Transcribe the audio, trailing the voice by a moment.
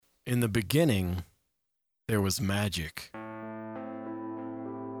In the beginning, there was magic.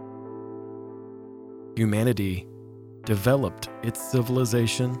 Humanity developed its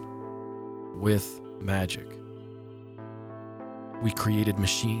civilization with magic. We created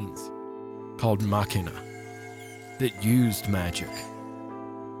machines called machina that used magic.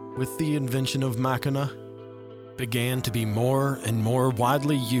 With the invention of machina, began to be more and more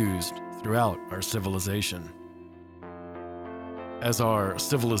widely used throughout our civilization. As our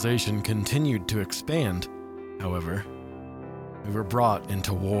civilization continued to expand, however, we were brought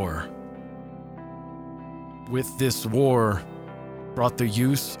into war. With this war brought the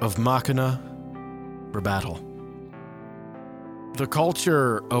use of machina for battle. The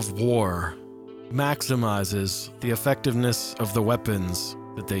culture of war maximizes the effectiveness of the weapons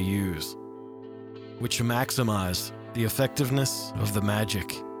that they use, which maximize the effectiveness of the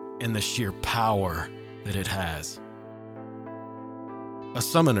magic and the sheer power that it has. A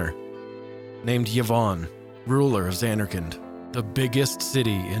summoner named Yvonne, ruler of Zanarkand, the biggest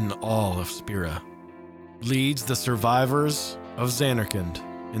city in all of Spira, leads the survivors of Zanarkand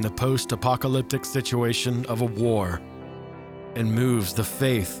in the post-apocalyptic situation of a war and moves the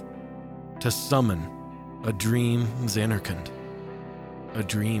faith to summon a dream Zanarkand, a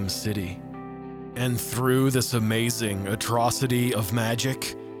dream city. And through this amazing atrocity of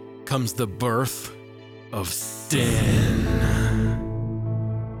magic comes the birth of Sin.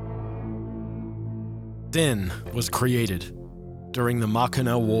 Sin was created during the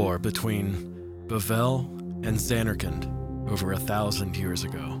Machina War between Bavel and Zanarkand over 1,000 years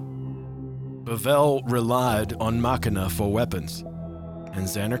ago. Bavel relied on Machina for weapons, and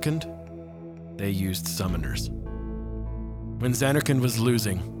Zanarkand, they used summoners. When Zanarkand was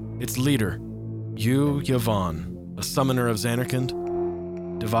losing, its leader, Yvonne, a summoner of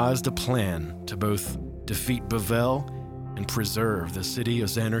Zanarkand, devised a plan to both defeat Bavel and preserve the city of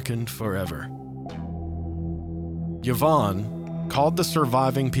Zanarkand forever. Yvonne called the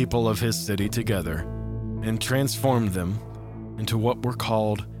surviving people of his city together and transformed them into what were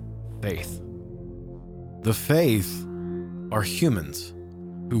called Faith. The Faith are humans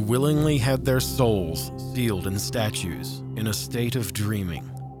who willingly had their souls sealed in statues in a state of dreaming.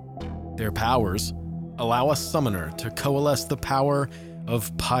 Their powers allow a summoner to coalesce the power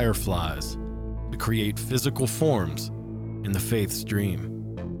of fireflies to create physical forms in the Faith's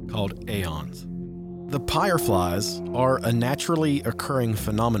dream, called aeons. The fireflies are a naturally occurring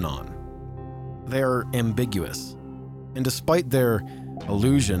phenomenon. They're ambiguous, and despite their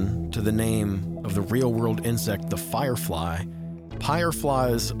allusion to the name of the real-world insect, the firefly,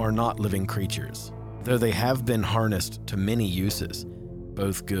 fireflies are not living creatures, though they have been harnessed to many uses,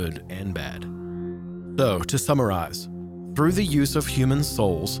 both good and bad. So, to summarize, through the use of human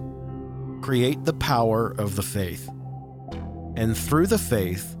souls, create the power of the Faith. And through the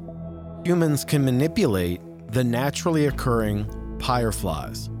Faith, humans can manipulate the naturally occurring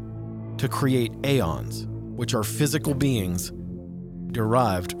fireflies to create aeons, which are physical beings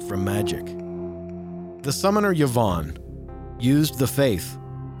derived from magic. The summoner Yvonne used the Faith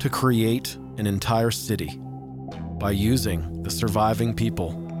to create an entire city by using the surviving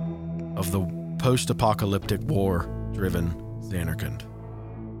people of the post-apocalyptic war-driven Zanarkand.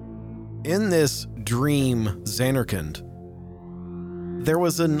 In this dream Zanarkand, there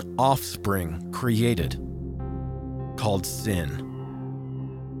was an offspring created called Sin.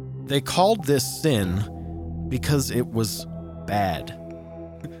 They called this Sin because it was bad.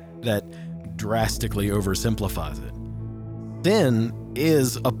 That drastically oversimplifies it. Sin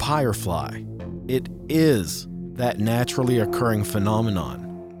is a firefly. It is that naturally occurring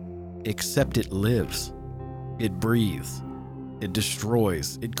phenomenon, except it lives, it breathes, it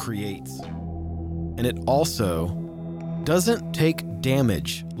destroys, it creates. And it also doesn't take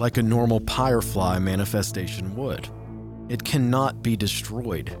damage like a normal firefly manifestation would. It cannot be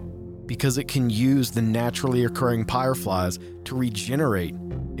destroyed because it can use the naturally occurring fireflies to regenerate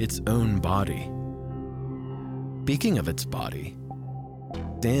its own body. Speaking of its body,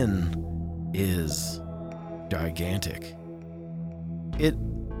 Sin is gigantic. It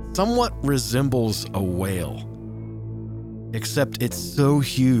somewhat resembles a whale, except it's so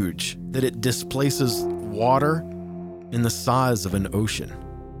huge that it displaces water in the size of an ocean.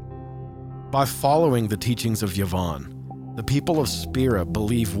 By following the teachings of Yvonne, the people of Spira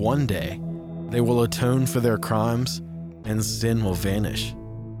believe one day they will atone for their crimes and Sin will vanish.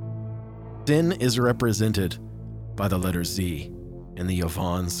 Sin is represented by the letter Z in the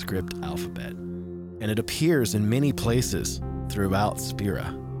Yvonne script alphabet, and it appears in many places throughout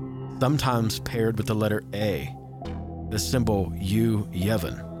Spira, sometimes paired with the letter A, the symbol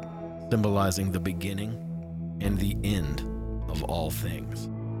Yevon, symbolizing the beginning and the end of all things.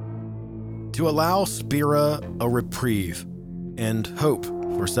 To allow Spira a reprieve and hope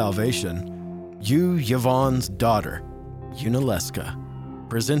for salvation, Yvonne's daughter, Yunalesca,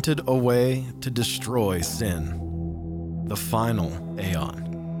 presented a way to destroy sin, the final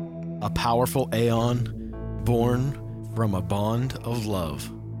Aeon, a powerful Aeon born from a bond of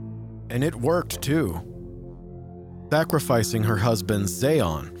love. And it worked too. Sacrificing her husband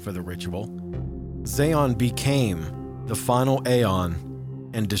Zaon for the ritual, Zaon became the final Aeon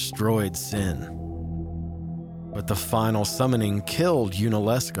and destroyed sin. But the final summoning killed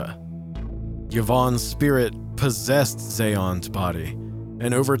Yunalesca. Yvonne's spirit possessed Zaon's body,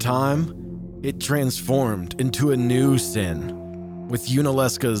 and over time, it transformed into a new sin, with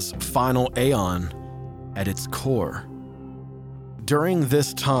Yunalesca's final Aeon at its core. During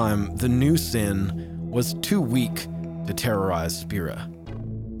this time, the new sin was too weak to terrorize Spira.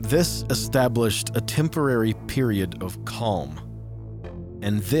 This established a temporary period of calm.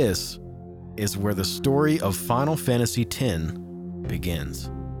 And this is where the story of Final Fantasy X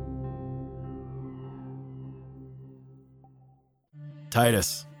begins.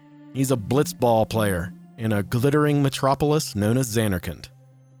 Tidus. He's a blitzball player in a glittering metropolis known as Zanarkand.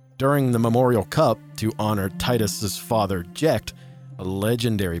 During the Memorial Cup, to honor Tidus's father, Jecht, a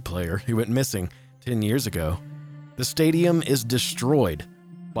legendary player who went missing 10 years ago, the stadium is destroyed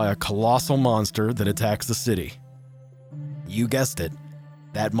by a colossal monster that attacks the city. You guessed it,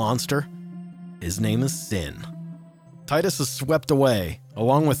 that monster, his name is Sin. Tidus is swept away,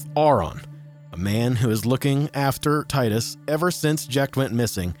 along with Auron, a man who is looking after Tidus ever since Jecht went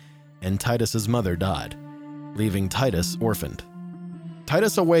missing and Tidus's mother died, leaving Tidus orphaned.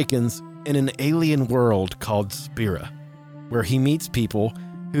 Tidus awakens in an alien world called Spira, where he meets people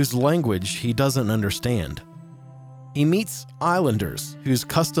whose language he doesn't understand. He meets islanders whose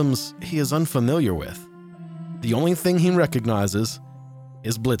customs he is unfamiliar with. The only thing he recognizes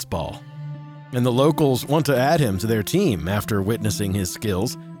is blitzball, and the locals want to add him to their team after witnessing his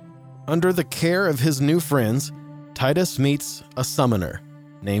skills. Under the care of his new friends, Tidus meets a summoner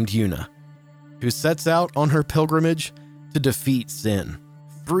named Yuna, who sets out on her pilgrimage to defeat Sin.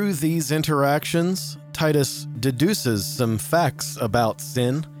 Through these interactions, Tidus deduces some facts about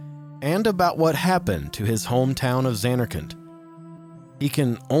Sin and about what happened to his hometown of Zanarkand. He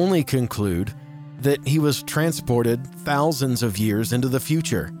can only conclude that he was transported thousands of years into the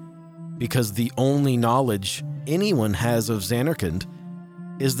future, because the only knowledge anyone has of Zanarkand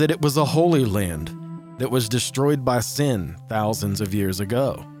is that it was a holy land that was destroyed by Sin thousands of years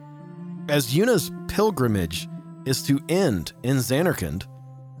ago. As Yuna's pilgrimage is to end in Zanarkand,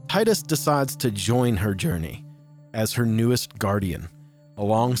 Tidus decides to join her journey as her newest guardian,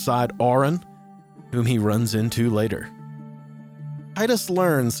 alongside Auron, whom he runs into later. Tidus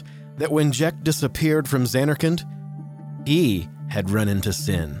learns that when Jecht disappeared from Zanarkand, he had run into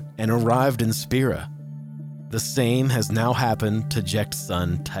Sin and arrived in Spira. The same has now happened to Jecht's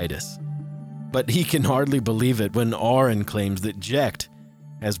son, Tidus. But he can hardly believe it when Auron claims that Jecht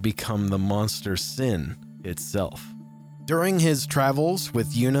has become the monster Sin itself. During his travels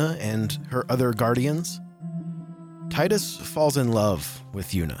with Yuna and her other guardians, Tidus falls in love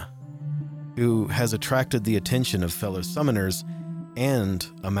with Yuna, who has attracted the attention of fellow summoners and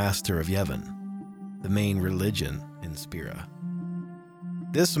a master of Yevon, the main religion in Spira.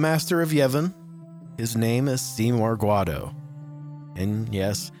 This master of Yevon, his name is Seymour Guado. And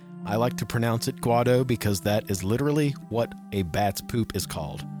yes, I like to pronounce it Guado because that is literally what a bat's poop is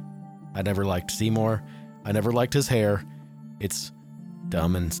called. I never liked Seymour. I never liked his hair. It's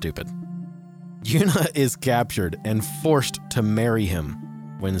dumb and stupid. Yuna is captured and forced to marry him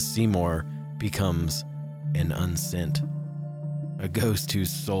when Seymour becomes an unsent, a ghost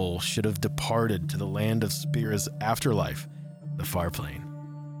whose soul should have departed to the land of Spira's afterlife, the Farplane.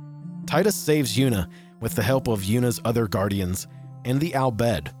 Tidus saves Yuna with the help of Yuna's other guardians and the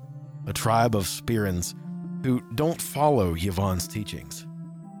Albed, a tribe of Spirans who don't follow Yvonne's teachings.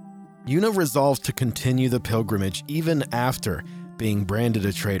 Yuna resolves to continue the pilgrimage even after being branded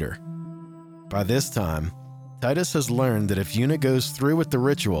a traitor. By this time, Tidus has learned that if Yuna goes through with the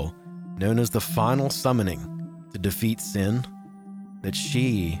ritual, known as the final summoning to defeat Sin, that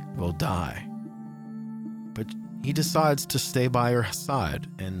she will die. But he decides to stay by her side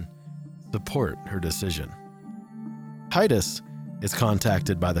and support her decision. Tidus is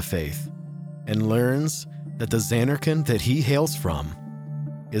contacted by the Faith and learns that the Zanarkand that he hails from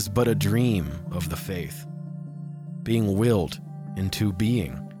is but a dream of the Faith, being willed into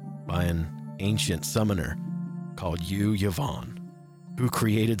being by an ancient summoner called Yvonne, who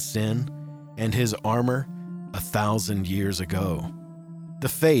created Sin and his armor 1,000 years ago. The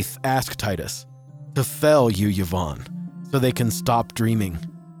Faith ask Tidus to fell Yvonne so they can stop dreaming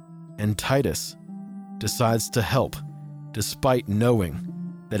and Titus decides to help despite knowing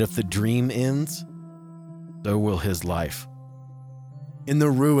that if the dream ends, so will his life. In the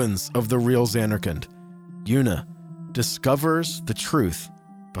ruins of the real Zanarkand, Yuna discovers the truth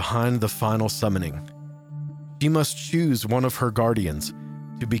behind the final summoning. She must choose one of her guardians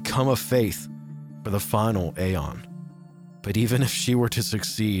to become a faith for the final Aeon. But even if she were to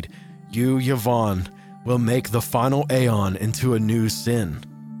succeed, Yu Yevon will make the final Aeon into a new Sin.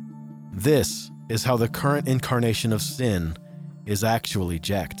 This is how the current incarnation of Sin is actually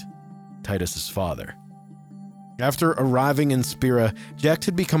Jecht, Titus's father. After arriving in Spira, Jecht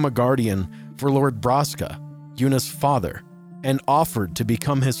had become a guardian for Lord Braska, Yuna's father, and offered to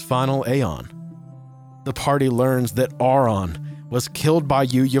become his final Aeon. The party learns that Auron was killed by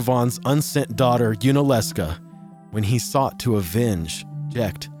Yu Yevon's unsent daughter Yunalesca when he sought to avenge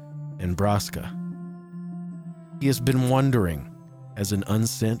Jecht and Braska. He has been wandering as an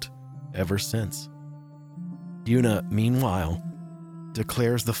unsent ever since. Yuna, meanwhile,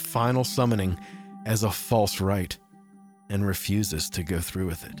 declares the final summoning as a false rite and refuses to go through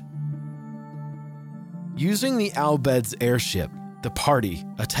with it. Using the Albed's airship, the party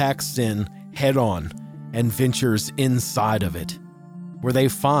attacks Sin head-on and ventures inside of it, where they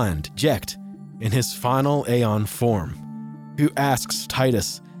find Jecht in his final Aeon form, who asks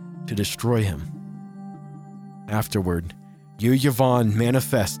Titus to destroy him. Afterward, Yu Yevon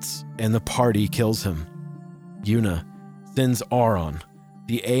manifests and the party kills him. Yuna sends Auron,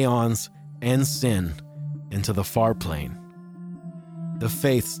 the Aeons, and Sin into the far plane. The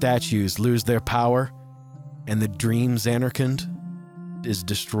Faith statues lose their power, and the dream Zanarkand is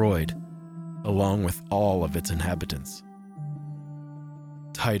destroyed, along with all of its inhabitants.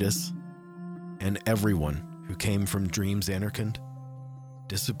 Titus and everyone who came from Dream Zanarkand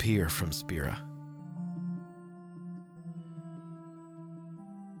disappear from Spira.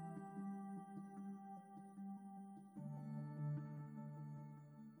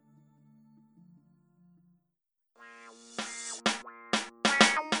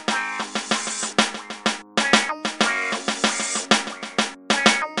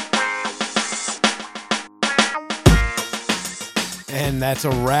 And that's a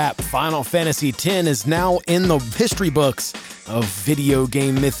wrap. Final Fantasy X is now in the history books of Video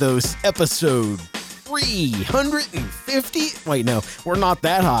Game Mythos episode 350. Wait, no, we're not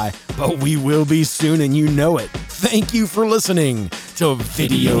that high, but we will be soon, and you know it. Thank you for listening to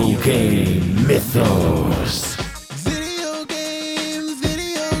Video Game Mythos.